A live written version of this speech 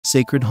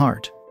Sacred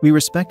Heart, we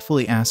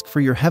respectfully ask for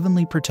your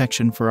heavenly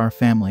protection for our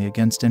family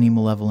against any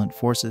malevolent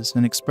forces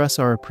and express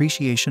our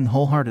appreciation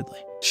wholeheartedly.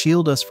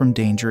 Shield us from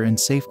danger and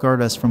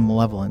safeguard us from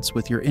malevolence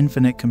with your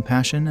infinite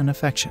compassion and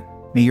affection.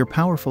 May your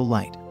powerful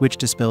light, which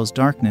dispels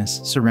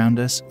darkness, surround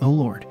us, O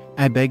Lord.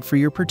 I beg for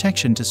your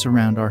protection to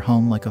surround our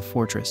home like a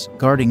fortress,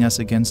 guarding us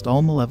against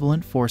all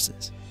malevolent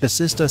forces.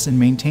 Assist us in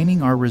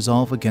maintaining our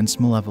resolve against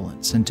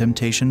malevolence and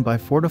temptation by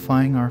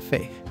fortifying our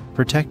faith.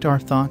 Protect our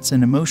thoughts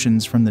and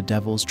emotions from the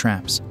devil's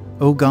traps,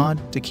 O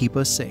God, to keep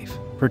us safe.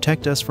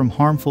 Protect us from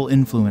harmful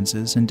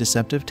influences and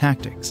deceptive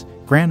tactics.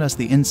 Grant us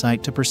the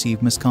insight to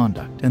perceive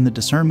misconduct and the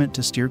discernment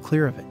to steer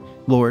clear of it.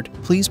 Lord,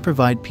 please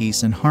provide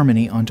peace and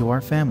harmony onto our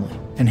family.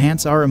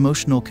 Enhance our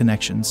emotional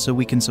connections so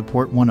we can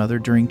support one another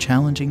during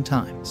challenging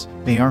times.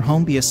 May our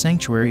home be a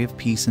sanctuary of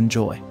peace and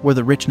joy, where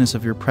the richness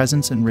of your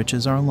presence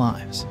enriches our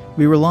lives.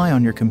 We rely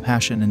on your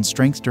compassion and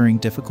strength during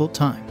difficult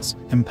times.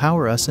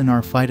 Empower us in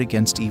our fight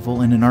against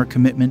evil and in our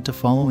commitment to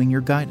following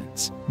your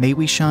guidance. May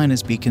we shine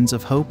as beacons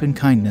of hope and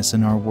kindness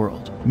in our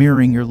world,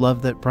 mirroring your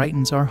love that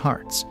brightens our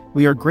hearts.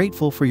 We are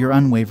grateful for your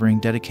unwavering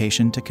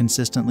dedication to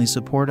consistently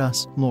support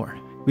us, Lord.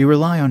 We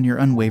rely on your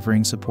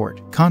unwavering support,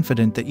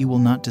 confident that you will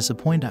not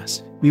disappoint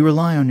us. We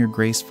rely on your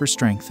grace for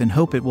strength and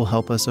hope it will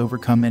help us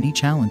overcome any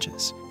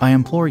challenges. I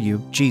implore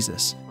you,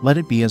 Jesus, let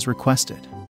it be as requested.